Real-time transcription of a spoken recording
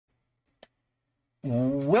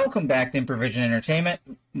Welcome back to Improvision Entertainment.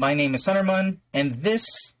 My name is Huntermun, and this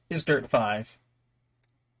is Dirt 5.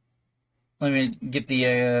 Let me get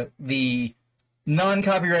the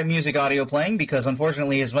non-copyright music audio playing, because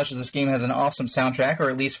unfortunately, as much as this game has an awesome soundtrack,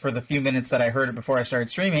 or at least for the few minutes that I heard it before I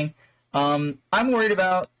started streaming, I'm worried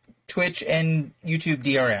about Twitch and YouTube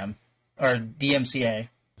DRM, or DMCA.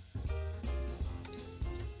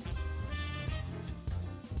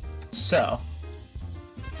 So,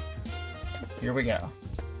 here we go.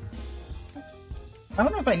 I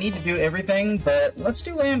don't know if I need to do everything, but let's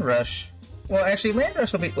do Land Rush. Well, actually, Land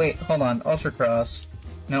Rush will be... Wait, hold on. Ultra Cross.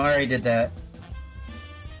 No, I already did that.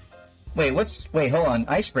 Wait, hold on.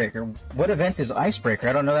 Icebreaker. What event is Icebreaker?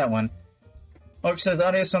 I don't know that one. Mark says,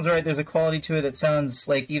 audio sounds alright. There's a quality to it that sounds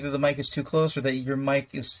like either the mic is too close or that your mic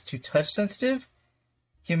is too touch sensitive.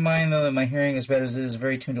 Keep in mind, though, that my hearing, as bad as it is,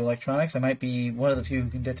 very tuned to electronics. I might be one of the few who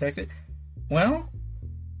can detect it. Well,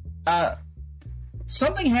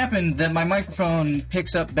 something happened that my microphone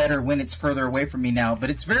picks up better when it's further away from me now, but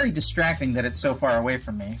it's very distracting that it's so far away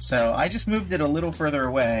from me. So I just moved it a little further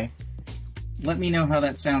away. Let me know how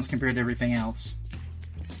that sounds compared to everything else.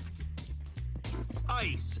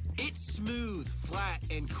 Ice. It's smooth, flat,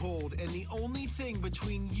 and cold, and the only thing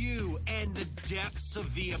between you and the depths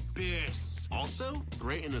of the abyss. Also,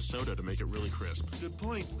 grate in a soda to make it really crisp. Good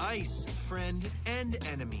point. Ice, friend and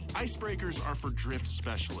enemy. Icebreakers are for drift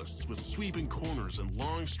specialists with sweeping corners and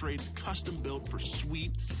long straights custom built for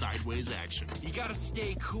sweet sideways action. You gotta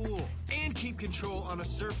stay cool and keep control on a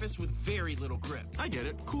surface with very little grip. I get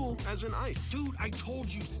it. Cool as in ice. Dude, I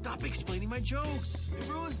told you, stop explaining my jokes. It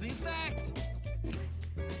ruins the effect.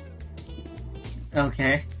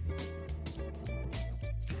 Okay.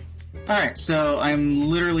 Alright, so I'm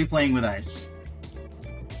literally playing with ice.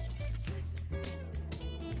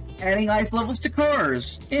 Adding ice levels to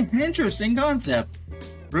cars. Interesting concept.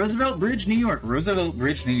 Roosevelt Bridge, New York. Roosevelt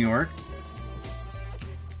Bridge, New York.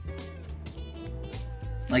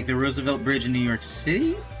 Like the Roosevelt Bridge in New York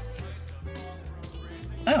City?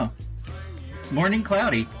 Oh. Morning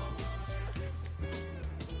cloudy.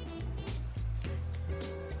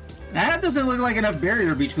 That doesn't look like enough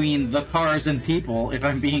barrier between the cars and people, if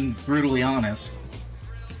I'm being brutally honest.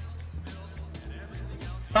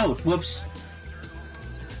 Oh, whoops.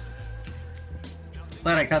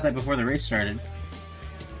 Glad I caught that before the race started.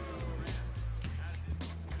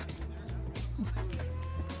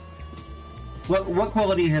 What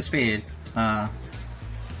quality has faded?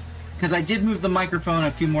 Because I did move the microphone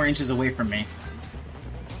a few more inches away from me.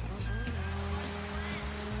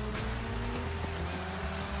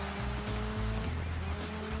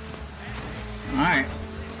 Alright.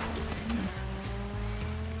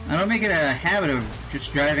 I don't make it a habit of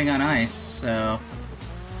just driving on ice, so...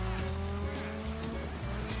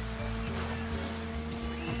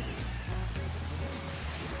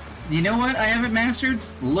 You know what I haven't mastered?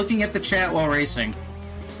 Looking at the chat while racing.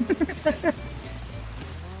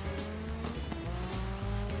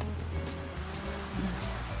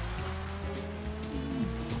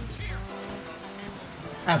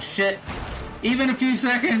 Oh shit. Even a few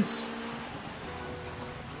seconds!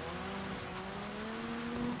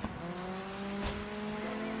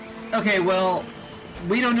 Okay, well,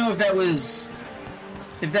 we don't know if that was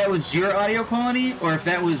your audio quality or if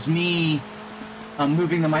that was me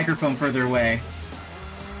moving the microphone further away.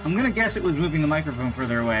 I'm gonna guess it was moving the microphone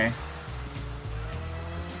further away.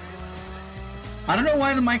 I don't know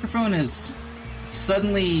why the microphone has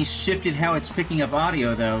suddenly shifted how it's picking up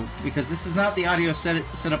audio, though, because this is not the audio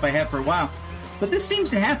setup I had for a while. But this seems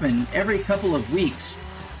to happen every couple of weeks.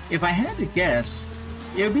 If I had to guess,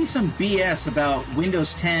 it would be some BS about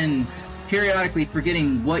Windows 10 periodically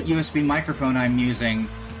forgetting what USB microphone I'm using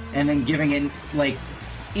and then giving it, like,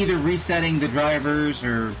 either resetting the drivers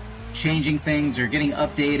or changing things or getting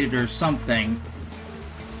updated or something.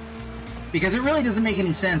 Because it really doesn't make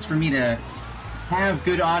any sense for me to have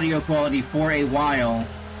good audio quality for a while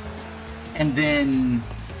and then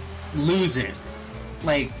lose it.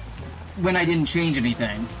 Like, when I didn't change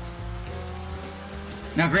anything.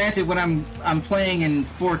 Now, granted, when I'm playing in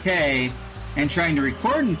 4K and trying to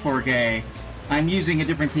record in 4K, I'm using a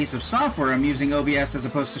different piece of software. I'm using OBS as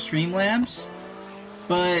opposed to Streamlabs.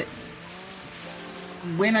 But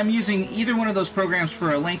when I'm using either one of those programs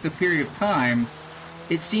for a length of period of time,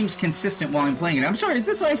 it seems consistent while I'm playing it. I'm sorry, is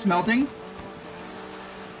this ice melting?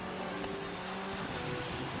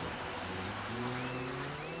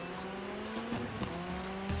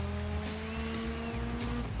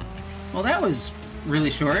 Well, that was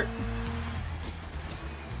really short.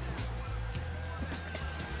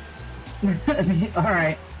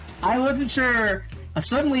 Alright. I wasn't sure.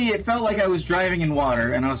 Suddenly it felt like I was driving in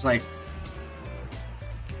water, and I was like,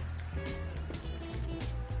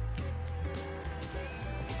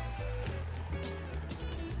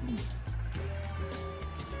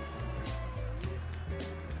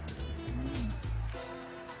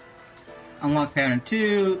 Unlock pattern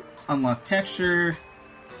 2, unlock texture,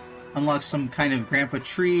 unlock some kind of grandpa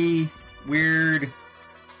tree, weird.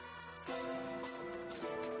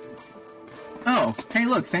 Oh, hey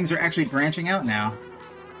look, things are actually branching out now.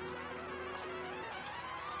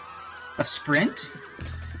 A sprint?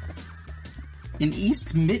 In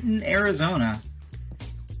East Mitten, Arizona.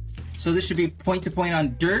 So this should be point-to-point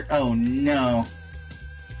on dirt? Oh no.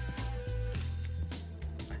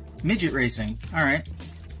 Midget racing, alright.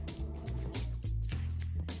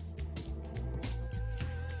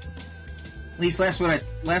 At least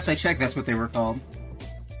last I checked, that's what they were called.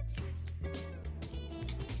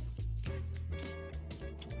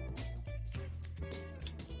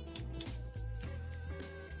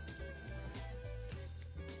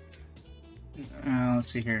 Let's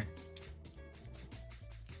see here.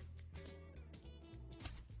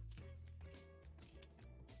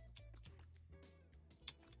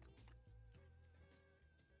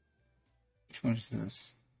 Which one is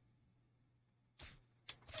this?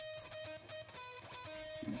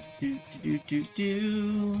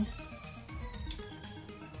 Do.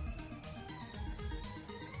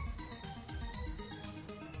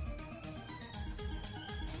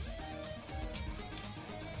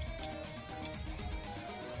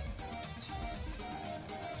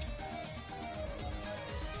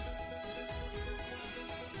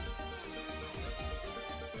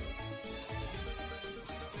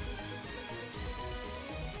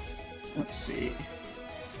 Let's see.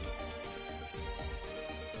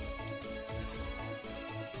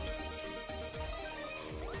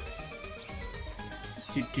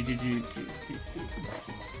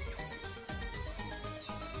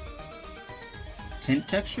 Tint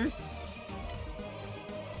texture?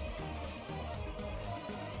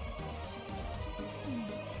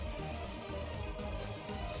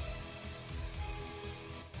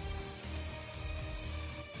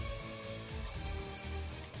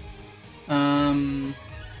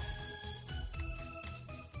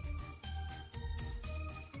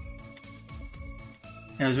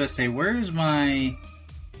 I was about to say, where is my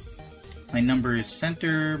number is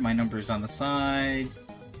center, my number is on the side,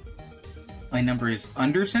 my number is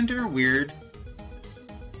under center? Weird.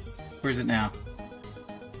 Where is it now?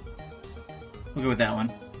 We'll go with that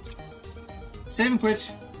one. Save and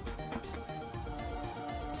quit.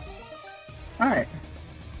 Alright.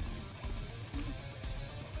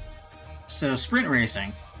 So, sprint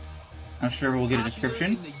racing. I'm sure we'll get a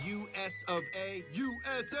description. In the US of A,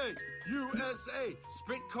 USA, USA.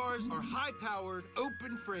 Sprint cars are high-powered,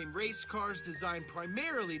 open-frame race cars designed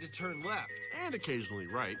primarily to turn left, And occasionally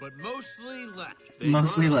right. but mostly left. They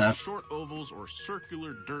Mostly run on left. short ovals or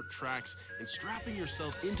circular dirt tracks, and strapping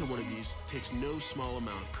yourself into one of these takes no small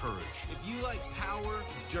amount of courage. If you like power,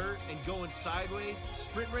 dirt, and going sideways,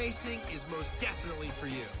 sprint racing is most definitely for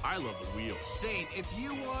you. I love the wheels. Same. If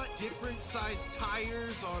you want different sized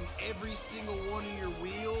tires on every single one of your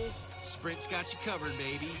wheels, Sprint's got you covered,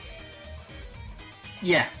 baby.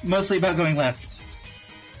 Yeah, mostly about going left.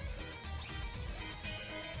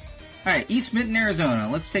 Alright, East Mitten, Arizona.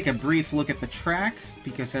 Let's take a brief look at the track,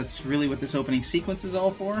 because that's really what this opening sequence is all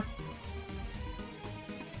for.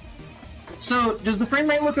 So, does the frame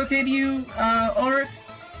rate look okay to you, Ulrich?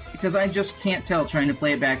 Because I just can't tell trying to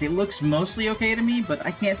play it back. It looks mostly okay to me, but I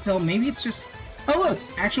can't tell. Maybe it's just... Oh look!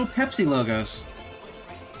 Actual Pepsi logos.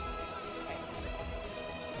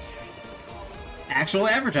 Actual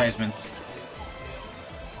advertisements.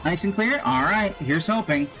 Nice and clear? Alright, here's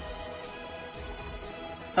hoping.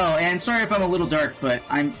 Oh, and sorry if I'm a little dark, but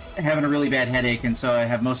I'm having a really bad headache, and so I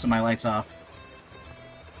have most of my lights off.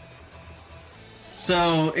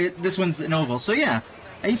 So, this one's an oval. So yeah,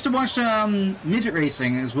 I used to watch Midget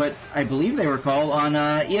Racing, is what I believe they were called, on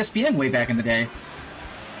ESPN way back in the day.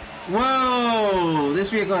 Whoa! This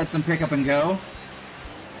vehicle had some pick up and go.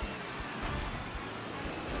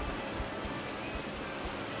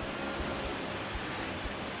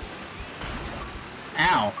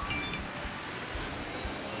 Ow.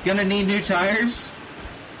 Gonna need new tires?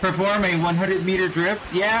 Perform a 100-meter drift?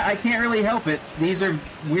 Yeah, I can't really help it. These are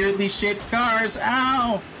weirdly shaped cars.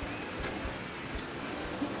 Ow!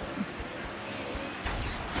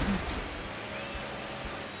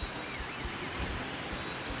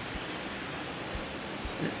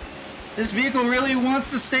 This vehicle really wants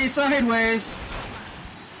to stay sideways.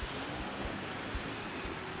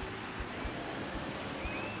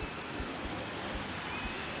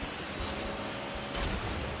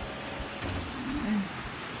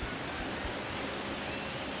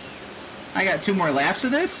 I got 2 more laps of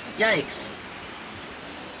this? Yikes.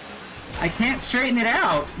 I can't straighten it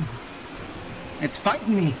out. It's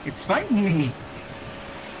fighting me. It's fighting me.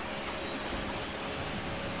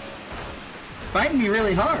 fighting me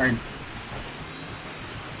really hard.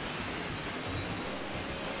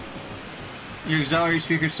 Your auxiliary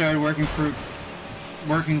speaker started working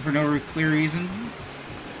for no clear reason.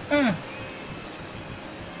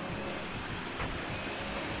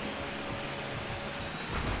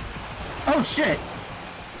 Oh shit!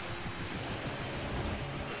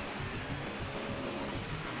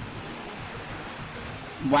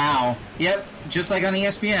 Wow. Yep, just like on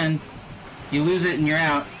ESPN. You lose it and you're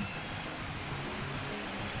out.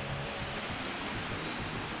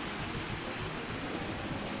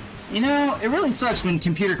 You know, it really sucks when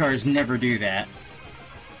computer cars never do that.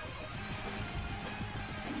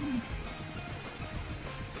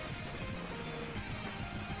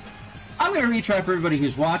 I'm gonna retry for everybody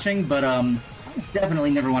who's watching, but I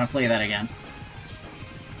definitely never want to play that again.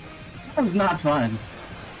 That was not fun.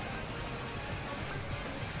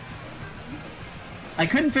 I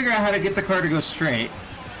couldn't figure out how to get the car to go straight.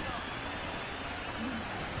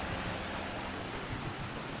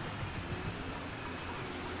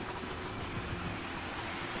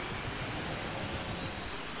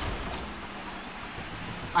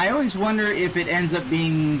 I always wonder if it ends up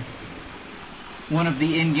being one of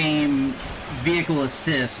the in-game vehicle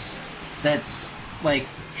assists that's, like,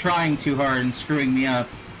 trying too hard and screwing me up.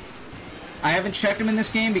 I haven't checked them in this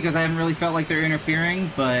game because I haven't really felt like they're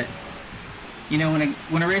interfering, but, you know,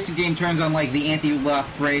 when a racing game turns on, like, the anti-lock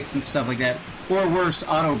brakes and stuff like that, or worse,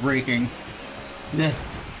 auto-braking, ugh.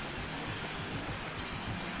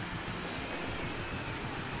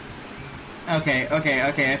 Okay,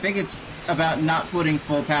 I think it's about not putting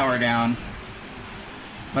full power down.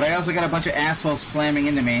 But I also got a bunch of assholes slamming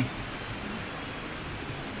into me.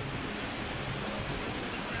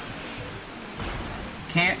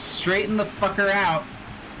 Can't straighten the fucker out.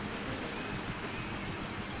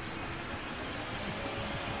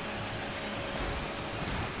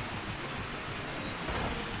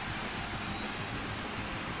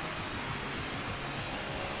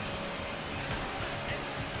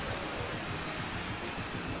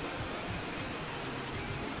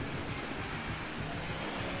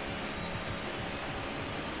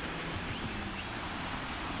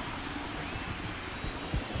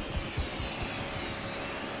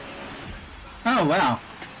 Oh, wow.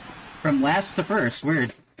 From last to first.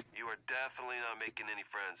 Weird. You are definitely not making any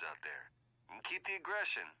friends out there. You can keep the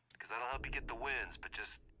aggression, because that'll help you get the wins, but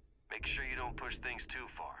just make sure you don't push things too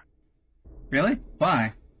far. Really?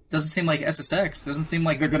 Why? Doesn't seem like SSX. Doesn't seem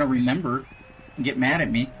like they're gonna remember and get mad at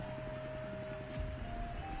me.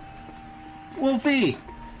 Wolfie!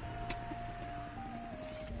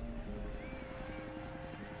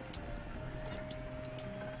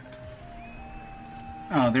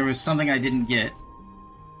 Oh, there was something I didn't get.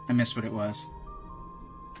 I missed what it was.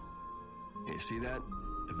 You see that?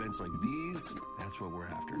 Events like these, that's what we're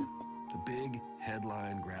after. The big,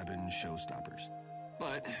 headline-grabbing showstoppers.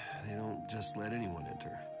 But they don't just let anyone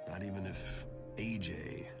enter. Not even if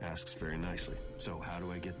AJ asks very nicely. So how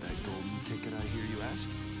do I get that golden ticket, I hear you ask?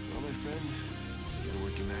 Well, my friend, you gotta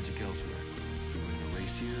work your magic elsewhere. You win a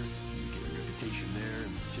race here, you get a reputation there,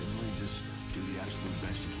 and generally just do the absolute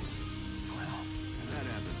best you can. Well, that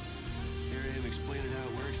happened. Here I am explaining how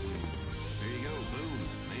it works, and there you go, boom,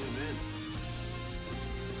 main event.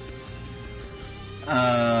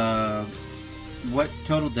 What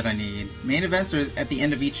total did I need? Main events are at the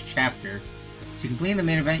end of each chapter. To complete the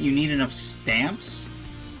main event, you need enough stamps.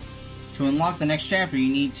 To unlock the next chapter,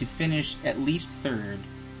 you need to finish at least third.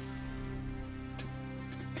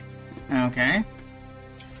 Okay.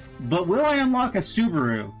 But will I unlock a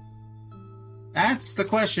Subaru? That's the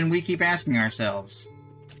question we keep asking ourselves.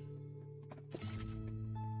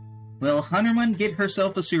 Will Hunterman get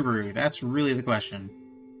herself a Subaru? That's really the question.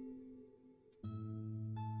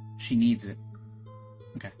 She needs it.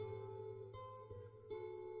 Okay.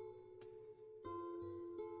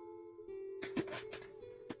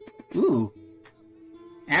 Ooh.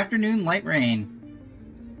 Afternoon light rain.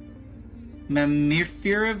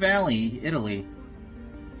 Mammifera Valley, Italy.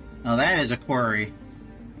 Oh, that is a quarry.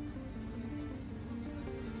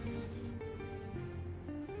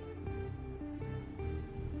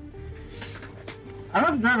 I don't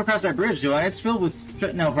have to drive across that bridge, do I? It's filled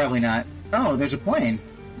with... No, probably not. Oh, there's a plane.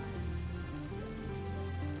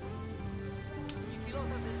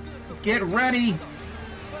 Get ready!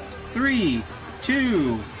 3,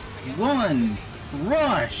 2, 1,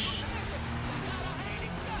 rush!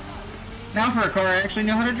 Now for a car I actually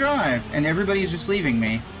know how to drive, and everybody's just leaving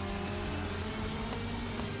me.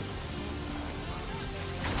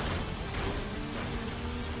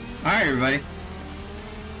 Alright, everybody.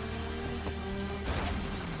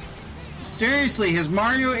 Seriously, has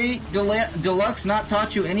Mario 8 Deluxe not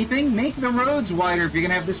taught you anything? Make the roads wider if you're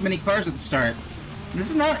gonna have this many cars at the start. This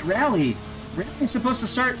is not Rally. Rally is supposed to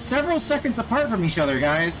start several seconds apart from each other,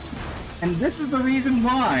 guys. And this is the reason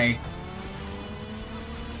why.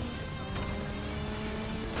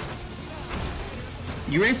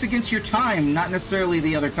 You race against your time, not necessarily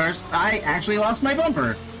the other cars. I actually lost my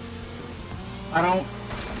bumper. I don't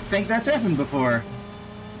think that's happened before.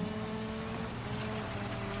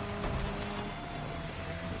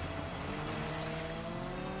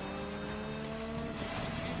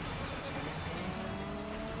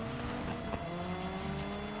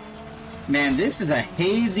 Man, this is a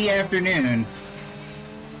hazy afternoon.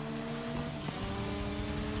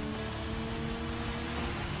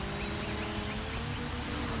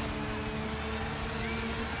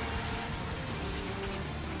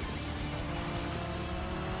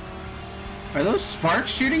 Are those sparks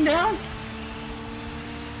shooting down?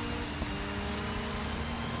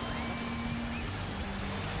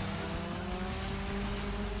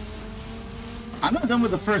 I'm not done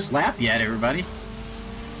with the first lap yet, everybody.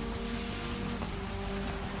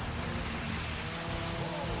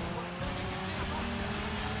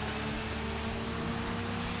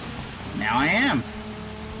 Now I am.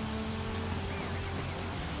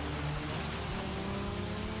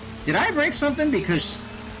 Did I break something? Because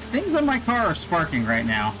things on my car are sparking right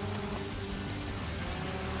now.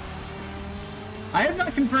 I have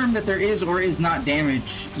not confirmed that there is or is not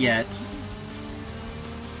damage yet.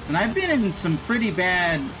 And I've been in some pretty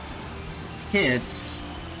bad hits,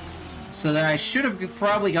 so that I should have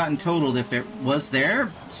probably gotten totaled if there was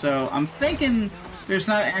there. So I'm thinking there's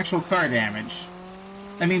not actual car damage.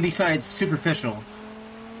 I mean, besides superficial.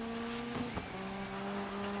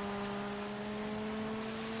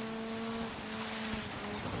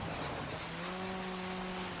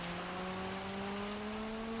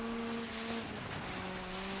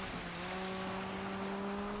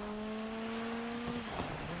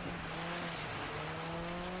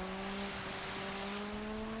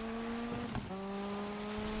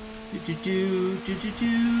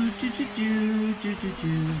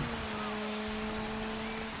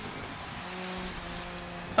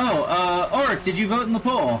 Oh, Oric, did you vote in the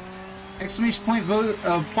poll? Exclamation point vote,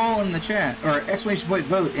 poll in the chat, or exclamation point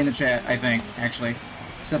vote in the chat, I think, actually.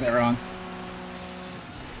 Said that wrong.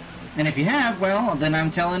 And if you have, well, then I'm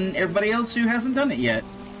telling everybody else who hasn't done it yet.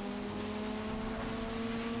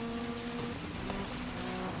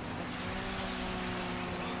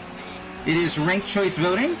 It is ranked choice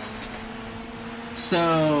voting.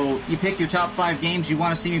 So you pick your top 5 games you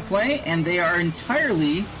want to see me play, and they are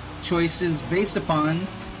entirely choices based upon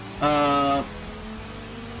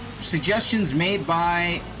suggestions made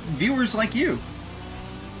by viewers like you.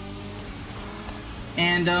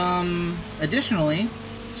 And additionally,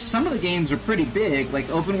 some of the games are pretty big, like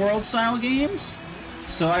open world style games.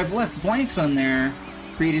 So I've left blanks on there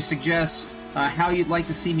for you to suggest how you'd like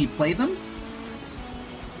to see me play them.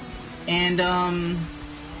 And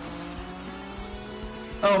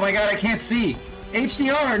oh my god, I can't see!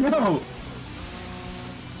 HDR, no!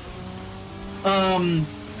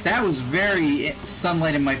 That was very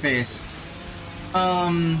sunlight in my face.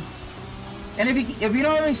 And if you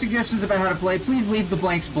don't have any suggestions about how to play, please leave the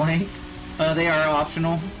blanks blank. They are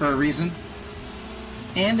optional for a reason.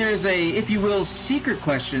 And there's a, if you will, secret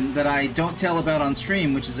question that I don't tell about on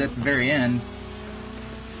stream, which is at the very end.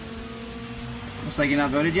 Looks like you're not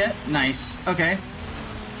voted yet? Nice. Okay.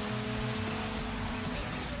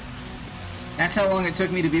 That's how long it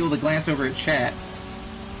took me to be able to glance over at chat.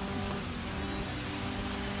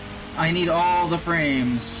 I need all the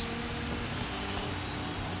frames.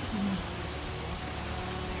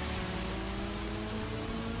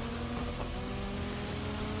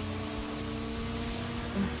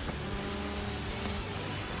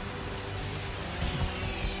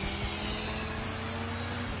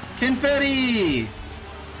 Confetti!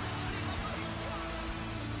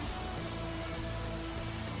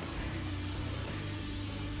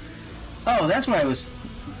 Oh, that's why I was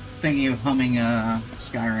thinking of humming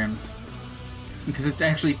Skyrim. Because it's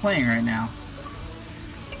actually playing right now.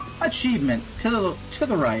 Achievement to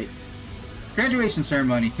the right. Graduation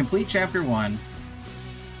ceremony. Complete chapter 1.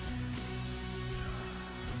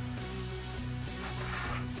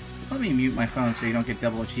 Let me mute my phone so you don't get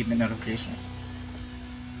double achievement notification.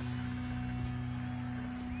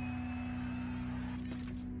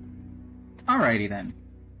 Alrighty then.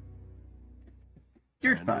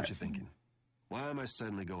 DiRT 5. I know what you're thinking. Why am I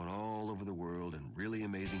suddenly going all over the world in really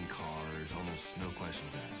amazing cars, almost no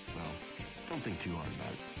questions asked? Well, don't think too hard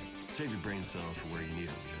about it. Save your brain cells for where you need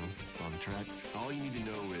them, you know? On the track, all you need to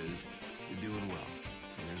know is you're doing well.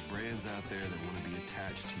 There's brands out there that want to be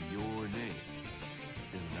attached to your name.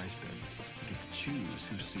 Here's a nice bit. You get to choose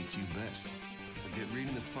who suits you best. So get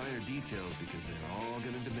reading the finer details because they're all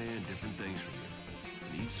going to demand different things from you.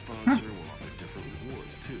 And each sponsor will offer different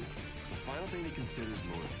rewards, too. The final thing to consider is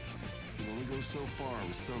loyalty. You can only go so far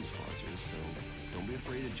with some sponsors, so don't be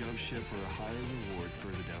afraid to jump ship for a higher reward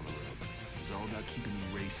further down the road. It's all about keeping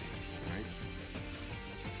you racing, right?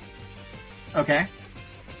 Okay.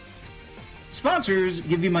 Sponsors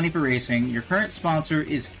give you money for racing. Your current sponsor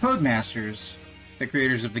is Codemasters, the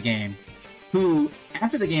creators of the game, who,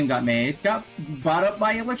 after the game got made, got bought up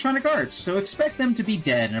by Electronic Arts, so expect them to be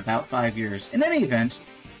dead in about 5 years. In any event,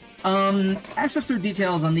 access their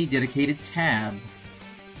details on the dedicated tab.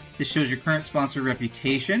 This shows your current sponsor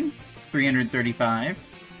reputation, 335.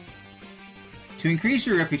 To increase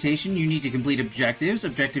your reputation, you need to complete objectives.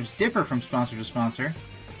 Objectives differ from sponsor to sponsor.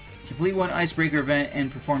 Complete one icebreaker event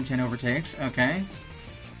and perform 10 overtakes. Okay.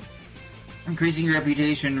 Increasing your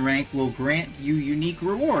reputation rank will grant you unique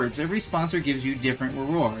rewards. Every sponsor gives you different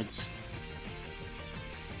rewards.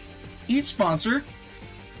 Each sponsor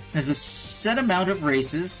has a set amount of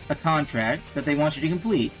races, a contract, that they want you to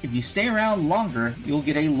complete. If you stay around longer, you'll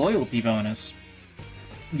get a loyalty bonus.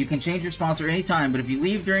 You can change your sponsor anytime, but if you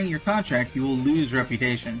leave during your contract, you will lose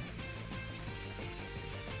reputation.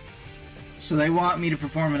 So they want me to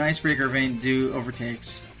perform an icebreaker event and do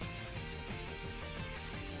overtakes.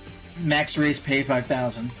 Max race pay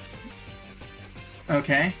 5,000.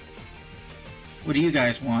 Okay. What do you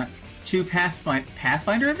guys want? 2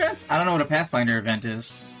 Pathfinder events? I don't know what a Pathfinder event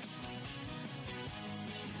is.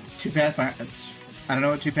 2 Pathfinder... I don't know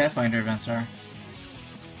what 2 Pathfinder events are.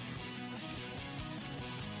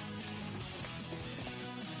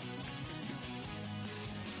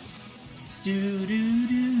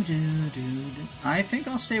 I think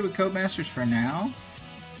I'll stay with Codemasters for now.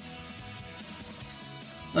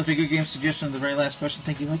 Left a good game suggestion on the very last question.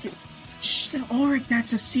 Thank you. Like it. Shh, Ulrich,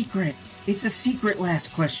 that's a secret. It's a secret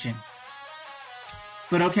last question.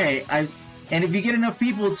 But okay, and if you get enough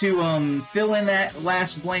people to fill in that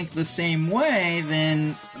last blank the same way,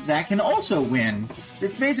 then that can also win.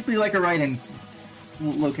 It's basically like a write-in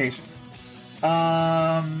location.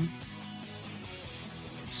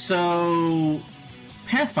 So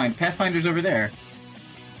Pathfinder's over there.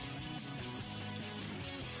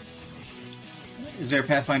 Is there a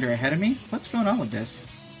Pathfinder ahead of me? What's going on with this?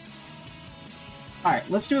 Alright,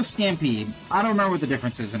 let's do a Stampede. I don't remember what the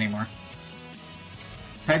difference is anymore.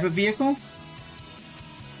 Type of vehicle?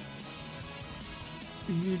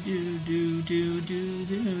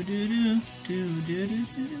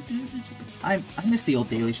 I miss the old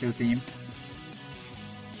Daily Show theme.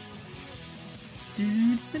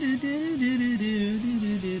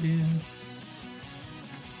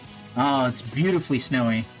 Oh, it's beautifully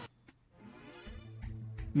snowy.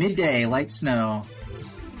 Midday, light snow.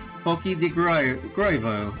 Pochi di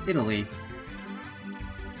Groivo, Italy.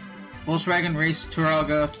 Volkswagen Race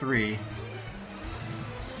Turaga 3.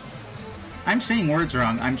 I'm saying words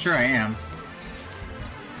wrong. I'm sure I am.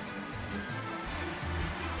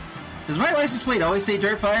 Does my license plate always say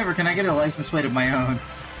Dirt 5, or can I get a license plate of my own?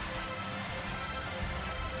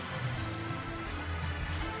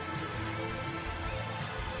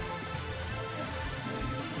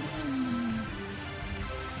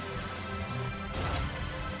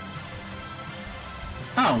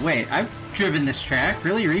 Oh, wait, I've driven this track.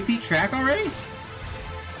 Really? Repeat track already?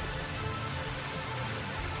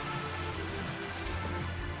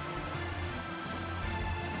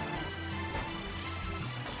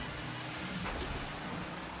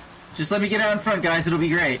 Just let me get out in front, guys. It'll be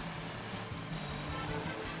great.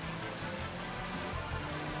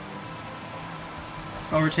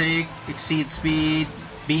 Overtake, exceed speed,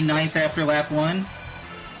 be 9th after lap 1.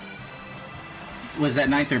 Was that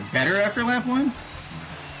 9th or better after lap 1?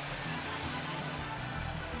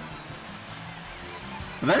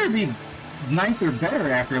 It better be 9th or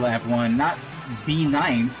better after lap 1, not be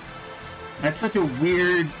 9th. That's such a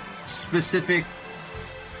weird, specific...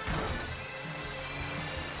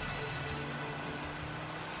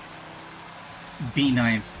 be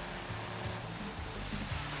 9th.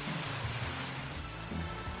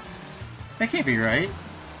 That can't be right.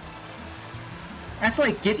 That's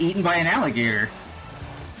like get eaten by an alligator.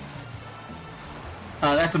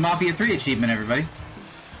 That's a Mafia 3 achievement, everybody.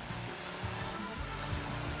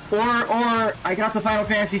 Or I got the Final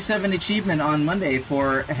Fantasy VII achievement on Monday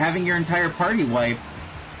for having your entire party wipe.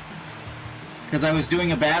 Because I was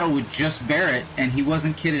doing a battle with just Barrett, and he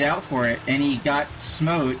wasn't kitted out for it, and he got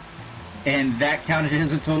smote, and that counted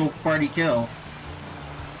as a total party kill.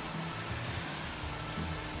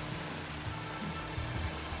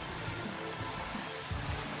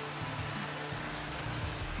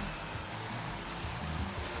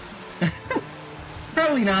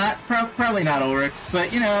 Probably not. Probably not, Ulrich.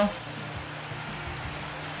 But, you know.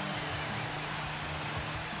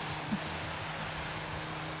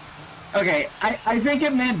 Okay, I think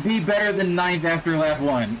it meant be better than 9th after lap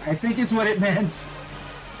 1. I think is what it meant.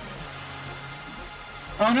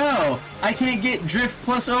 Oh no! I can't get drift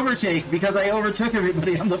plus overtake because I overtook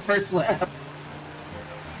everybody on the first lap.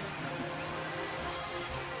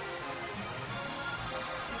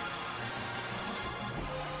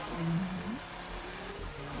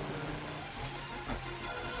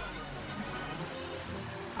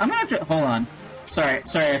 I'm gonna have to... Hold on. Sorry,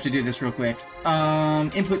 I have to do this real quick.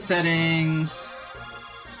 Input settings...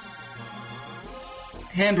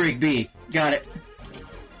 Handbrake B. Got it.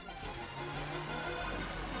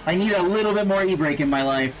 I need a little bit more e-brake in my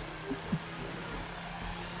life.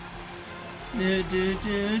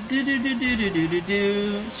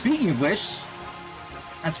 Speaking of which,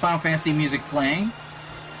 that's Final Fantasy music playing.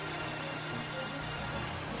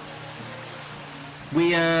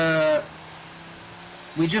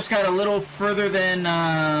 We just got a little further than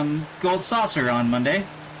Gold Saucer on Monday.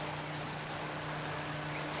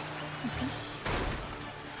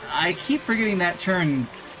 I keep forgetting that turn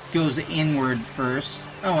goes inward first.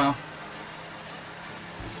 Oh well.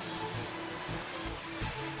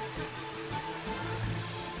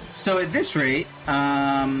 So at this rate,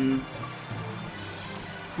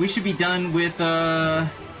 we should be done with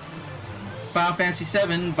Final Fantasy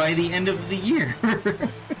VII by the end of the year.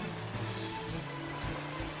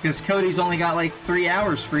 Because Cody's only got like 3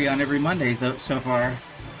 hours free on every Monday so far.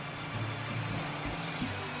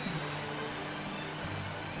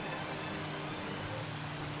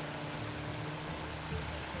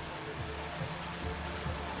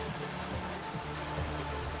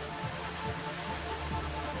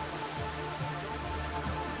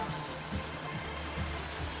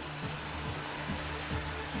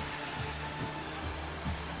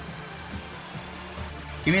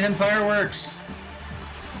 Give me them fireworks!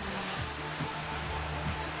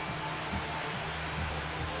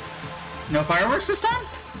 No fireworks this time?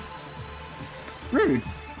 Rude.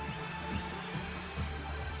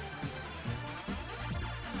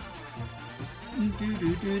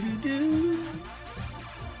 Do.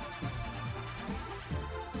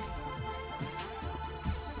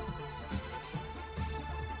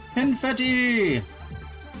 Confetti!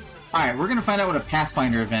 Alright, we're gonna find out what a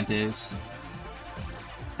Pathfinder event is.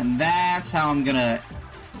 And that's how I'm gonna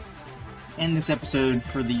end this episode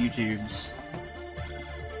for the YouTubes.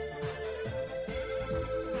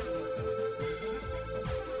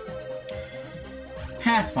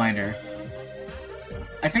 Pathfinder.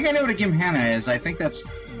 I think I know what a Gymkhana is. I think that's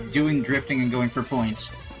doing drifting and going for points.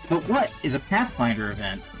 But what is a Pathfinder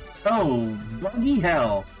event? Oh, buggy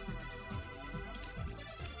hell.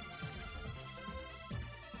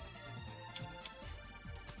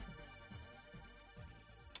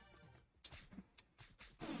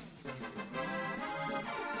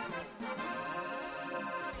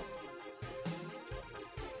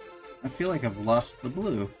 I feel like I've lost the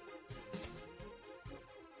blue.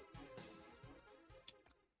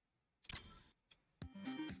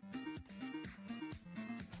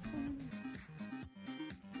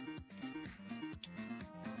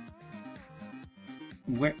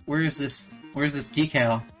 Where is this? Where's this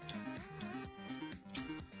decal?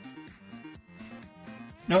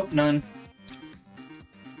 Nope, none.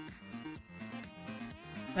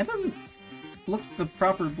 That doesn't look the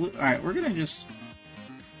proper blue. Alright, we're gonna just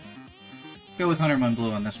go with Hunterman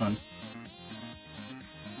Blue on this one.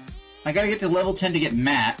 I gotta get to level 10 to get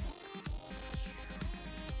matte.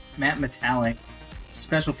 Matte Metallic.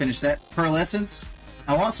 Special finish. That Pearlescence?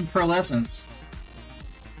 I want some Pearlescence.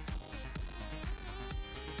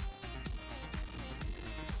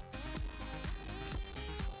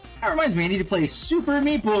 That reminds me, I need to play Super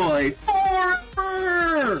Meat Boy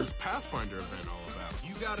forever! What's this Pathfinder event all about?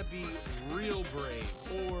 You gotta be real brave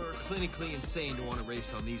or clinically insane to want to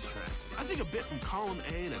race on these tracks. I think a bit from column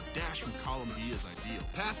A and a dash from column B is ideal.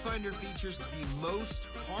 Pathfinder features the most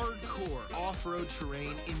hardcore off-road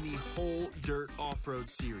terrain in the whole Dirt Off-Road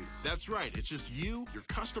series. That's right, it's just you, your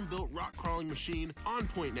custom-built rock-crawling machine,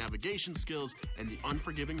 on-point navigation skills, and the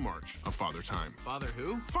unforgiving march of Father Time. Father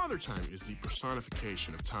who? Father Time is the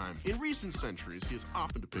personification of time. In recent centuries, he is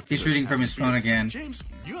often depicted He's as reading from having his a beard. phone again. James,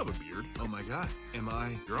 you have a beard. Oh my god, am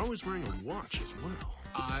I? You're always wearing a watch as well.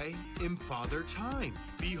 I am Father Time.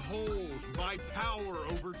 Behold my power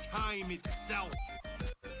over time itself.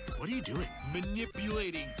 What are you doing?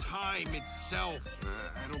 Manipulating time itself.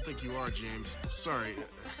 I don't think you are, James. Sorry.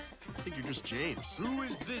 I think you're just James. Who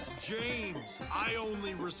is this James? I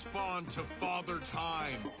only respond to Father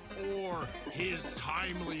Time or his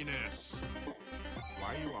timeliness.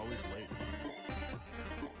 Why are you always late?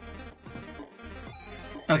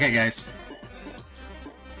 Okay, guys.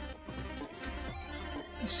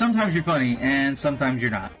 Sometimes you're funny, and sometimes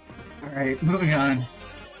you're not. Alright, moving on.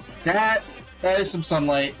 That is some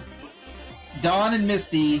sunlight. Dawn and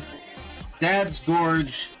Misty. Dad's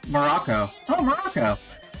Gorge, Morocco. Oh, Morocco.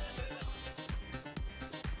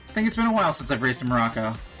 I think it's been a while since I've raced in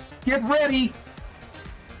Morocco. Get ready!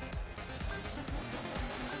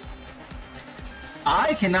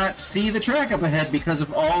 I cannot see the track up ahead because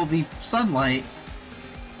of all the sunlight.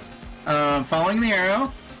 Following the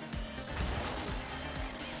arrow.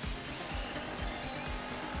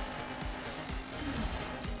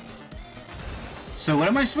 So what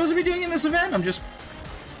am I supposed to be doing in this event? I'm just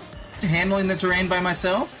handling the terrain by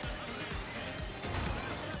myself?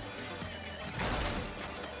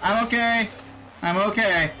 I'm okay. I'm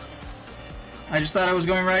okay. I just thought I was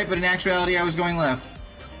going right, but in actuality I was going left.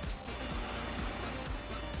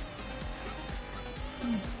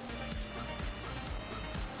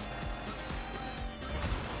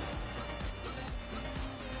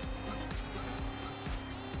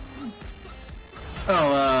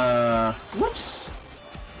 Whoops.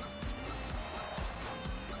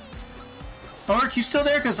 Ark, you still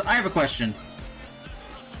there? Because I have a question.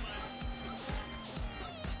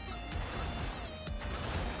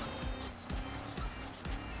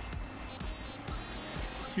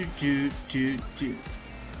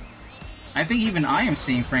 I think even I am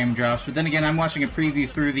seeing frame drops, but then again, I'm watching a preview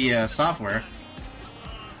through the software.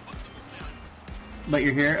 But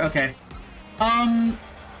you're here? Okay.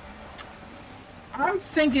 I'm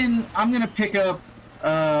thinking I'm gonna pick up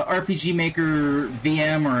RPG Maker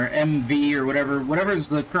VM or MV or whatever is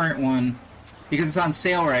the current one, because it's on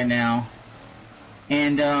sale right now.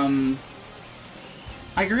 And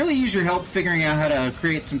I could really use your help figuring out how to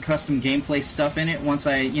create some custom gameplay stuff in it once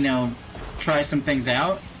I, you know, try some things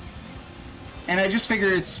out. And I just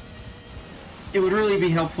figure it would really be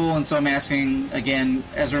helpful, and so I'm asking again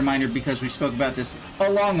as a reminder because we spoke about this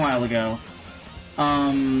a long while ago.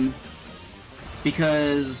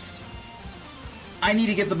 Because I need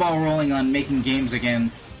to get the ball rolling on making games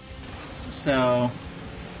again. So,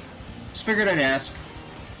 just figured I'd ask.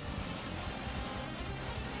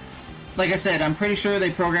 Like I said, I'm pretty sure they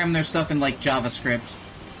program their stuff in, like, JavaScript.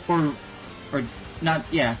 Or not,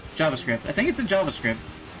 yeah, JavaScript. I think it's in JavaScript.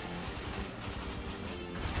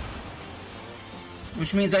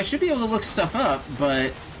 Which means I should be able to look stuff up,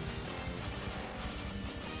 but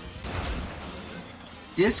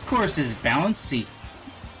discourse is bouncy.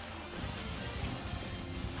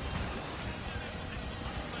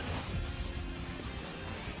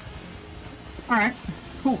 Alright.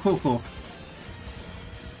 Cool.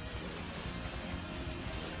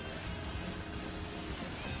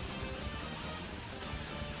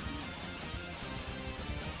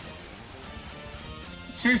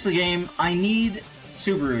 Seriously, game, I need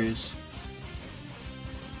Subarus.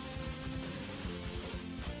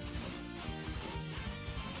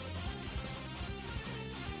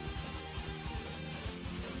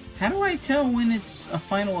 How do I tell when it's a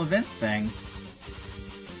final event thing?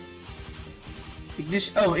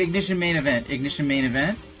 Ignition main event. Ignition main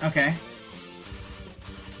event. Okay.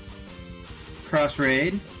 Cross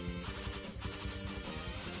raid.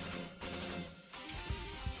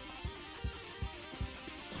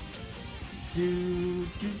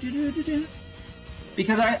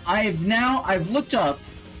 Because I've looked up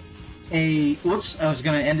a... Whoops, I was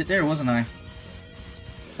gonna end it there, wasn't I?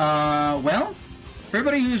 Well, for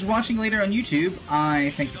everybody who's watching later on YouTube,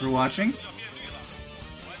 I thank you for watching.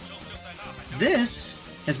 This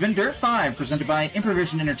has been Dirt 5, presented by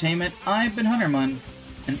Improvision Entertainment. I've been Huntermun,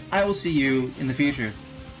 and I will see you in the future.